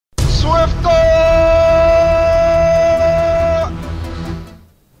swiftor!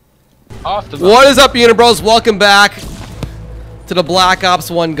 Off the What is up, Unibros? Welcome back to the Black Ops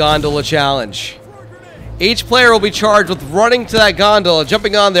 1 Gondola Challenge. Each player will be charged with running to that gondola,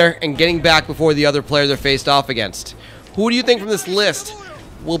 jumping on there, and getting back before the other player they're faced off against. Who do you think from this list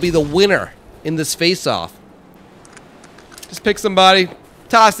will be the winner in this face-off? Just pick somebody,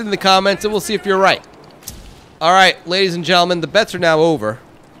 toss it in the comments, and we'll see if you're right. Alright, ladies and gentlemen, the bets are now over.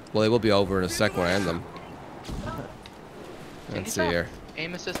 Well, they will be over in a sec when I end them. Let's see here.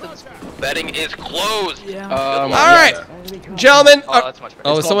 Aim assistance. Betting is closed. Yeah. Alright, gentlemen. Oh, that's much better.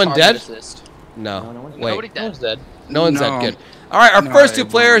 Oh, is someone dead? No. Nobody Wait. dead. Dead. No one's dead. Good. Alright, our first two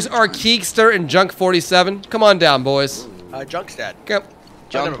players are Keekster and Junk47. Come on down, boys. Junk's dead. Come.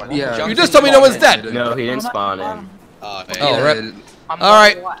 Junk, Yeah. You just told me no one's dead. No, he didn't spawn in. Oh, right. I'm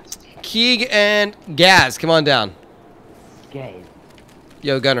Alright. last. Keeg and Gaz, come on down. Gay.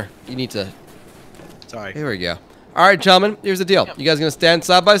 Yo, Gunner, you need to... Sorry. Here we go. Alright, gentlemen, here's the deal. You guys are going to stand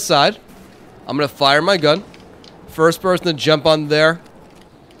side by side. I'm going to fire my gun. First person to jump on there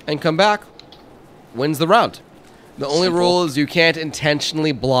and come back wins the round. The only rule is you can't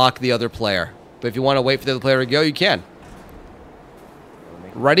intentionally block the other player. But if you want to wait for the other player to go, you can.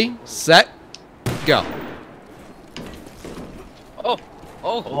 Ready, set, go.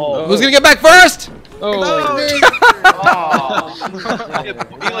 Oh. Who's going to get back first?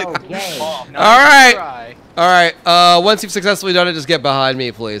 Alright. Alright, once you've successfully done it, just get behind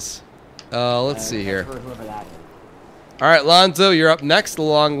me, please. Let's see here. Alright, Lonzo, you're up next,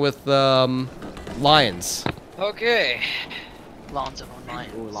 along with, Lions. Okay. Lonzo and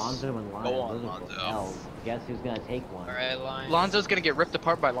Lions. Ooh, Lonzo and Lions. Go on, Those are Lonzo. hell. Guess who's gonna take one? Alright, Lions. Lonzo's gonna get ripped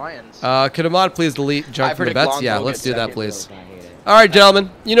apart by Lions. Could Ahmad please delete junk I from the predict bets? Lonzo Yeah, will let's get do that, second. please. I hate it. Alright, gentlemen,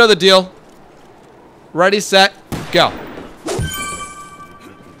 you know the deal. Ready, set, go.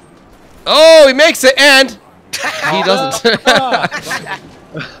 Oh, he makes it, and he doesn't.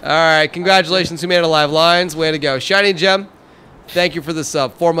 Alright, congratulations, who made it alive? Lions, way to go. Shiny Gem, thank you for the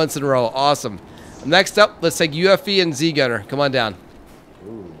sub. 4 months in a row, awesome. Next up, let's take UFE and Z Gunner. Come on down.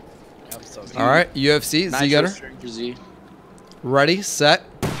 Alright, UFC, Z Gunner. Ready, set,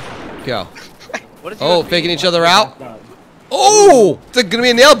 go. Oh, faking each other out. Oh, it's gonna be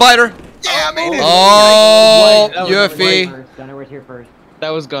a nail biter. Yeah, I made it. Oh, Gunner UFE. Gunner was here first. That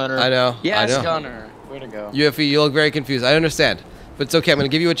was Gunner. I know. Yes, I know. Gunner. Way to go. UFE, you look very confused. I understand, but it's okay. I'm gonna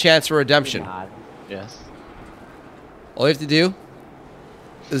give you a chance for redemption. God. Yes. All you have to do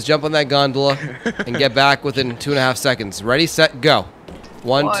is jump on that gondola and get back within 2.5 seconds. Ready, set, go.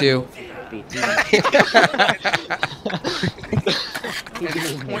 1, 2.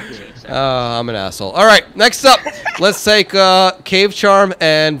 Oh, I'm an asshole. All right, next up, let's take Cave Charm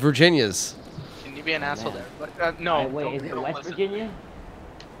and Virginia's. Can you be an asshole there? No. Wait, is it West Virginia?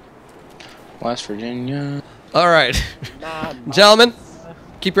 West Virginia. All right, gentlemen,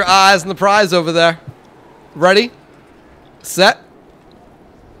 keep your eyes on the prize over there. Ready, set.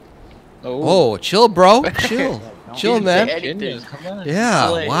 Oh, chill, bro. Chill. Chill, man.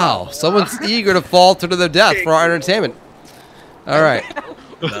 Yeah, wow. Someone's eager to fall to their death for our entertainment. All right.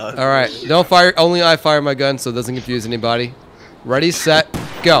 All right. Don't fire. Only I fire my gun, so it doesn't confuse anybody. Ready, set,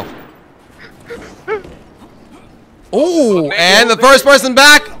 go. Oh, and the first person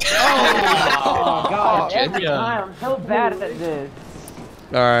back. Oh God! Every time, I'm so bad at this.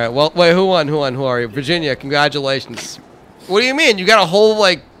 All right. Well, wait. Who won? Who won? Who are you? Virginia. Congratulations. What do you mean? You got a whole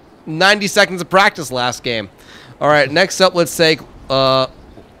like 90 seconds of practice last game. All right. Next up, let's take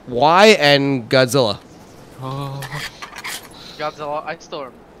Y and Godzilla. Godzilla, I still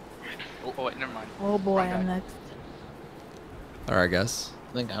remember. Oh, wait, never mind. Oh boy, I'm next. All right, guys.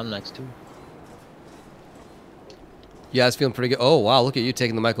 I think I'm next too. You guys feeling pretty good? Oh, wow. Look at you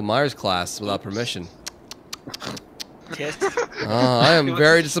taking the Michael Myers class without permission. I am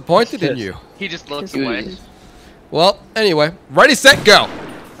very disappointed in you. He just looks Just away. leave. Well, anyway. Ready, set, go.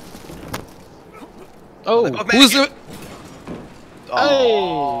 Oh, Who's the...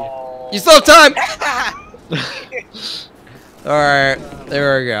 Oh. You still have time. All right.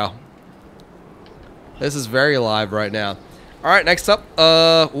 There we go. This is very live right now. All right, next up.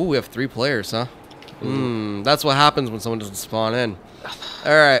 Ooh, we have 3 players, huh? That's what happens when someone doesn't spawn in.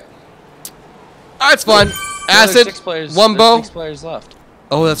 All right. It's fun. Acid, 6 players, Wumbo. 6 players left.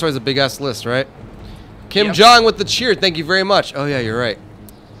 Oh, that's right. It's a big ass list, right? Kim Yep. Jong with the cheer. Thank you very much. Oh yeah, you're right.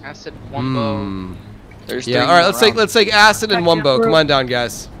 Acid, Wumbo. There's Yeah. 3 All right. in Let's take Acid and Wumbo. Come on down,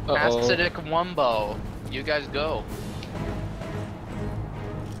 guys. Acidic Wumbo. You guys go.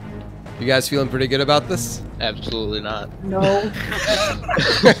 You guys feeling pretty good about this? Absolutely not. No.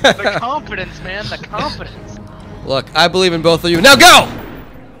 The confidence, man. The confidence. Look, I believe in both of you. Now go!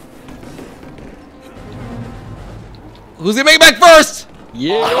 Who's gonna make it back first?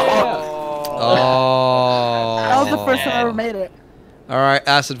 Yeah. Oh. That was the first time I ever made it. All right,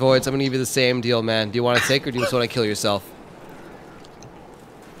 Acid Voids. I'm gonna give you the same deal, man. Do you want to take or do you just want to kill yourself?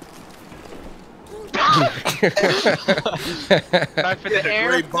 Time for the air.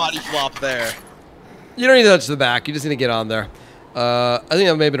 Great body flop there. You don't need to touch the back. You just need to get on there. I think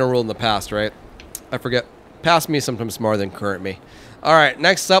that may have been a rule in the past, right? I forget. Past me sometimes smarter than current me. All right,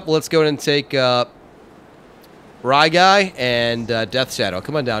 next up, let's go ahead and take Rye Guy and Death Shadow.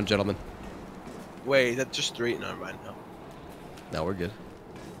 Come on down, gentlemen. Wait, that's just 3. Never mind. No. No, we're good.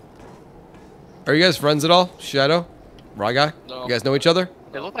 Are you guys friends at all? Shadow? Rye Guy? No. You guys know each other?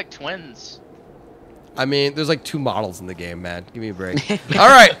 They look like twins. I mean, there's like 2 models in the game, man. Give me a break. All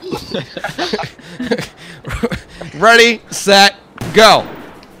right. Ready, set, go.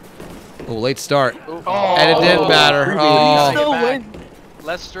 Oh, late start. Oh. And it didn't matter. Oh. Still Get win. back.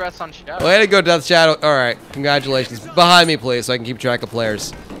 Less stress on Shadow. Way to go, Death Shadow. All right. Congratulations. Behind me, please, so I can keep track of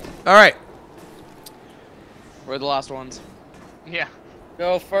players. All right. We're the last ones. Yeah.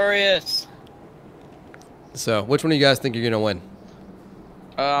 Go Furious. So, which one of you guys think you're going to win?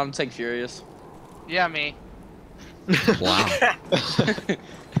 Take Furious. Yeah, me. Wow.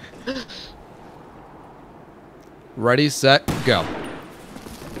 Ready, set, go.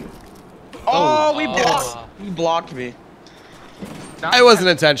 Oh, we blocked. He blocked me. Not It wasn't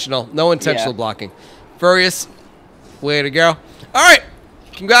intentional. No intentional Yeah. blocking. Furious, way to go. All right.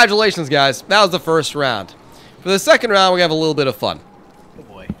 Congratulations, guys. That was the first round. For the second round, we have a little bit of fun. Oh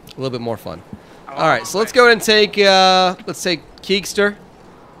boy. A little bit more fun. All right, so let's go ahead and take, let's take Keekster,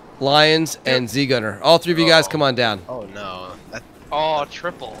 Lions, and Z-Gunner. All 3 of you guys, come on down. Oh no. That, Oh,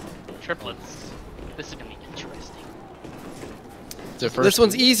 triplets. This is gonna be interesting. This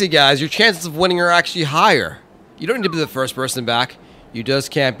one's easy, guys. Your chances of winning are actually higher. You don't need to be the first person back. You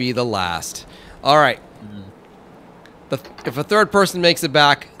just can't be the last. All right. If a third person makes it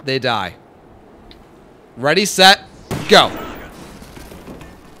back, they die. Ready, set, go.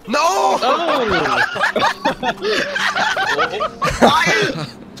 no! Ryan!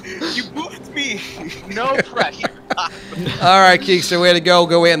 You moved me! No pressure. All right, Keekster, way to go.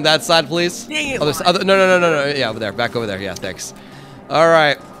 Go in that side, please. Dang it, No. Yeah, over there. Back over there. Yeah, thanks. All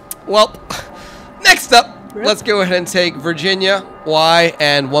right. Well, next up, let's go ahead and take Virginia, Y,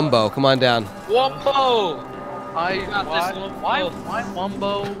 and Wumbo. Come on down. Wumbo. Why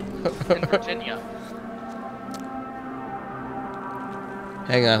Wumbo in Virginia?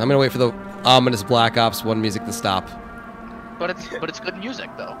 Hang on. I'm going to wait for the ominous Black Ops 1 music to stop. But it's good music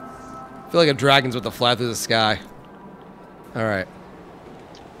though. I feel like a dragon's with a fly through the sky. All right.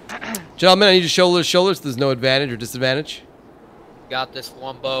 Gentlemen, I need you shoulder to shoulder so there's no advantage or disadvantage. Got this,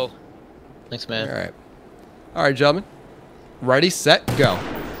 Wumbo. Thanks, man. All right. All right, gentlemen. Ready, set, go.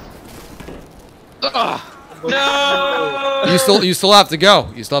 No. You still have to go.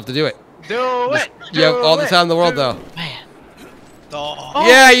 You still have to do it. Do it. You have all the time in the world, though. Oh,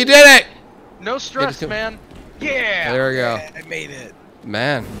 Yeah, you did it. No stress, come- man. Yeah. There we go. I made it.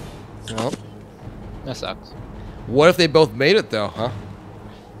 Man. Well, That sucks. what if they both made it, though, huh?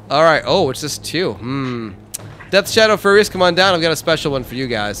 All right. Oh, it's just 2. Death Shadow Furious, come on down. I've got a special one for you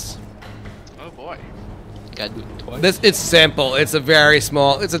guys. Oh boy. Gotta do it twice. It's simple. It's a very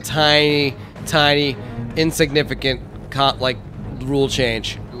small. It's a tiny, insignificant, rule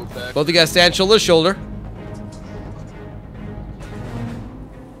change. Do it back. Both of you guys stand shoulder to shoulder.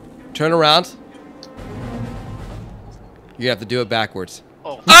 Turn around. You have to do it backwards.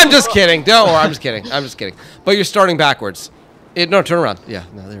 Oh. I'm just kidding. Don't worry. I'm just kidding. I'm just kidding. But you're starting backwards. No, turn around. Yeah.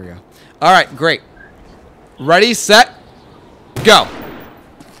 No, there we go. All right. Great. Ready, set, go.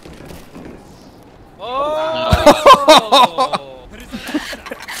 Oh.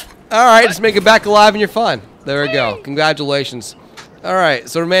 All right. Just make it back alive and you're fine. There we go. Congratulations. All right.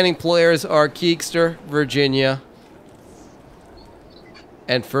 So remaining players are Keekster, Virginia,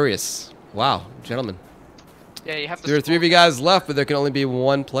 and Furious. Wow, gentlemen. Yeah, you have to. There are 3 of you guys left, but there can only be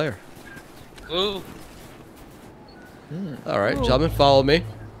 1 player. Ooh. All right, gentlemen, follow me.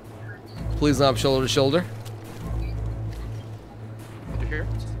 Please not shoulder to shoulder. You here?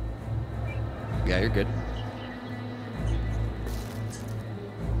 Yeah, you're good.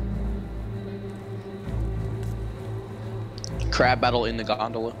 Crab battle in the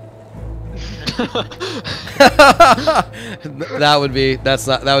gondola. That would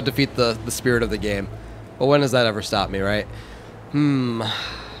defeat the spirit of the game. But when does that ever stop me, right? I'm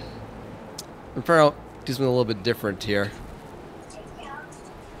trying to do something a little bit different here.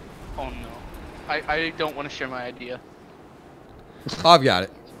 Oh no. I don't want to share my idea. Oh, I've got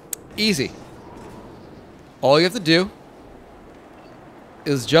it. Easy. All you have to do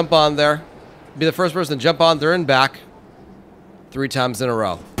is jump on there, be the first person to jump on there and back, 3 times in a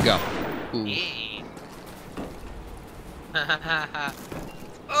row. Go. Ooh. Yeah.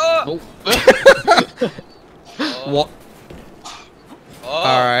 Oh. What? Oh.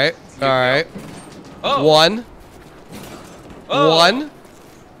 All right. All right. Oh. 1. Oh. 1.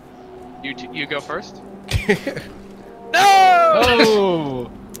 You go first. No!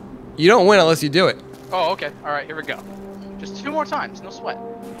 Oh! You don't win unless you do it. Oh, okay. All right, here we go. Just 2 more times, no sweat.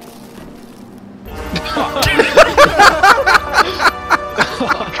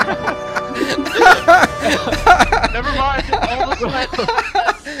 Never mind. All the sweat.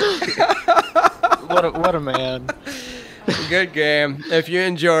 What a man. Good game. If you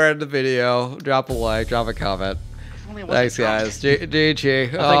enjoyed the video, drop a like, drop a comment. Only one Thanks, drop. guys.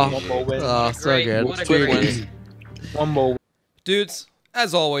 GG. One more win. Oh, so Great. good. What a great GG. win. One more. Dudes,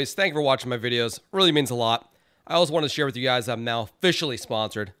 as always, thank you for watching my videos. Really means a lot. I also want to share with you guys I'm now officially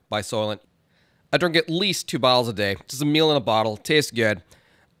sponsored by Soylent. I drink at least 2 bottles a day. Just a meal in a bottle. Tastes good.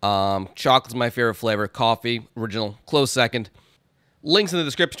 Chocolate's my favorite flavor. Coffee, original, close second. Links in the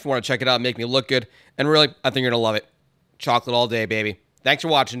description if you want to check it out and make me look good. And really, I think you're going to love it. Chocolate all day, baby. Thanks for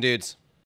watching, dudes.